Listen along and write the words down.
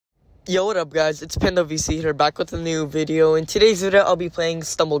Yo, what up guys, it's Panda VC here, back with a new video. In today's video, I'll be playing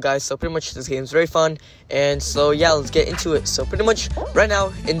Stumble Guys. So pretty much this game is very fun, and so yeah, let's get into it. So pretty much right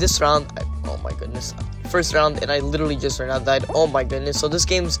now, in this round, oh my goodness, first round, and I literally just ran out, died, oh my goodness. So this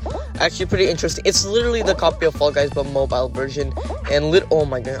game's actually pretty interesting. It's literally the copy of Fall Guys, but mobile version, and oh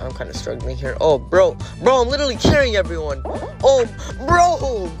my god, I'm kind of struggling here. Oh bro, I'm literally carrying everyone. Oh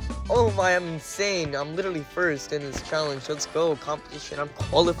bro, oh my, I'm insane. I'm literally first in this challenge. Let's go. Competition. I'm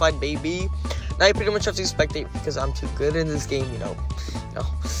qualified, baby. Now you pretty much have to spectate because I'm too good in this game, you know.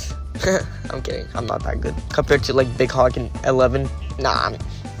 I'm kidding. I'm not that good. Compared to like Big Hog and 11. Nah,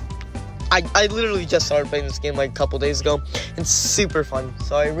 I literally just started playing this game like a couple days ago. It's super fun.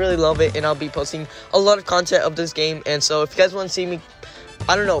 So I really love it, and I'll be posting a lot of content of this game. And so if you guys want to see me,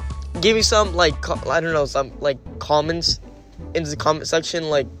 I don't know, give me some like, I don't know, some like comments in the comment section,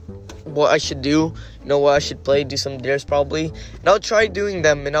 like what I should do, you know, what I should play, do some dares probably, and I'll try doing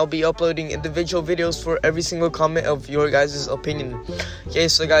them, and I'll be uploading individual videos for every single comment of your guys' opinion. Okay,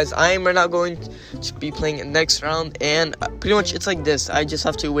 so guys, I am right now going to be playing the next round, and pretty much it's like this. I just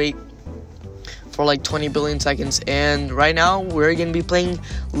have to wait for like 20 billion seconds, and right now we're gonna be playing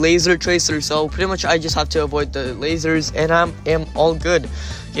Laser Tracer, so pretty much I just have to avoid the lasers, and I am all good.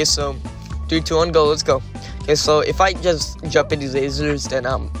 Okay, so 3, 2, 1, go, let's go. Okay, so if I just jump in these lasers, then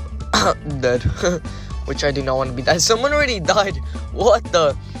I'm dead. Which I do not want to be dead. Someone already died. What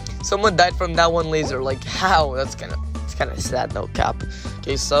the? Someone died from that one laser. Like how? It's kind of sad, no cap.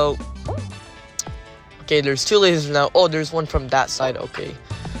 Okay, so there's 2 lasers now. Oh, there's one from that side. Okay,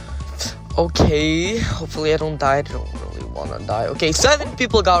 hopefully I don't die. I don't really want to die. Okay, 7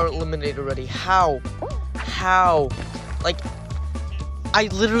 people got eliminated already. How? Like, I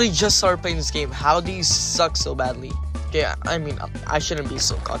literally just started playing this game. How do you suck so badly? Okay, I mean, I shouldn't be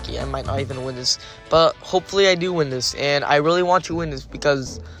so cocky. I might not even win this, but hopefully I do win this, and I really want to win this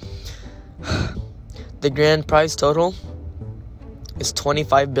because the grand prize total is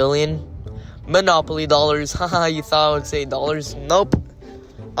 25 billion Monopoly dollars. Haha, you thought I would say dollars? Nope,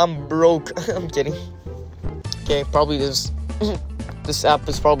 I'm broke. I'm kidding. Okay, probably this app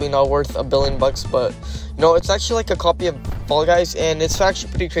is probably not worth $1 billion, but no, it's actually like a copy of Fall Guys, and it's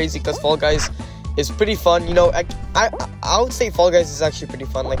actually pretty crazy because Fall Guys is pretty fun. You know, I would say Fall Guys is actually pretty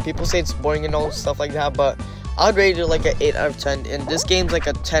fun. Like, people say it's boring and all stuff like that, but I'd rate it like an 8 out of 10, and this game's like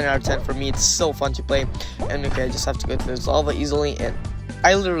a 10 out of 10 for me. It's so fun to play. And okay, I just have to go through this lava easily, and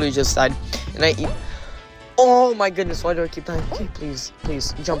I literally just died, and oh my goodness, why do I keep dying? Okay, please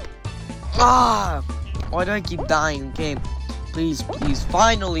jump. Why do I keep dying? Okay, please,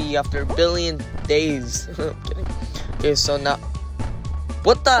 finally, after 1 billion days. I'm kidding. Okay, so now,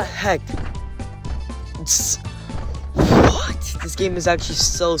 what the heck? What? This game is actually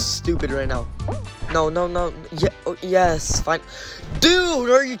so stupid right now. No. Yeah, yes, fine. Dude,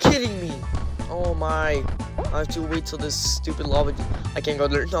 are you kidding me? Oh my. I have to wait till this stupid lava. I can't go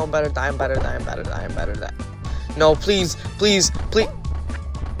there. No, I'm better die. No, please.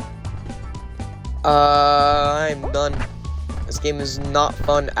 I'm done. This game is not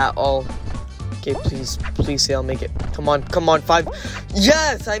fun at all. Okay, please say I'll make it. Come on, 5.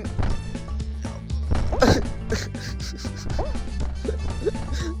 Yes, I'm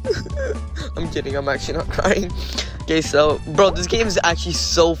kidding, I'm actually not crying. Okay, so bro, this game is actually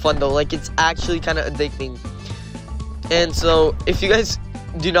so fun though. Like, it's actually kind of addicting. And so if you guys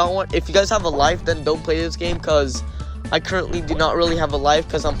have a life, then don't play this game, because I currently do not really have a life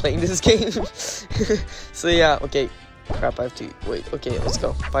because I'm playing this game. So yeah, okay, crap, I have to wait. Okay, let's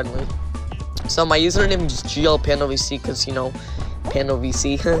go, finally. So my username is GLPandoVC, because, you know,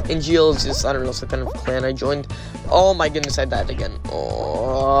 PandoVC. And GL is just, I don't know, some kind of clan I joined. Oh my goodness, I died again.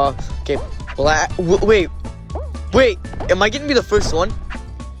 Oh, okay. Wait, am I gonna be the first one?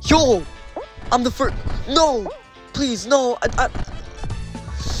 Yo, I'm the first. No, please, no.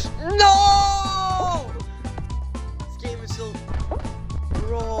 No! This game is so,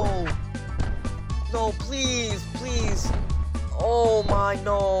 bro. No, please. Oh my,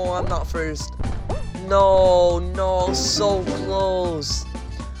 no, I'm not first. No, so close.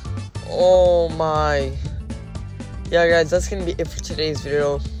 Oh my. Yeah, guys, that's gonna be it for today's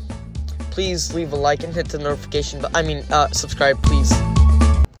video. Please leave a like and hit the notification button. Subscribe, please.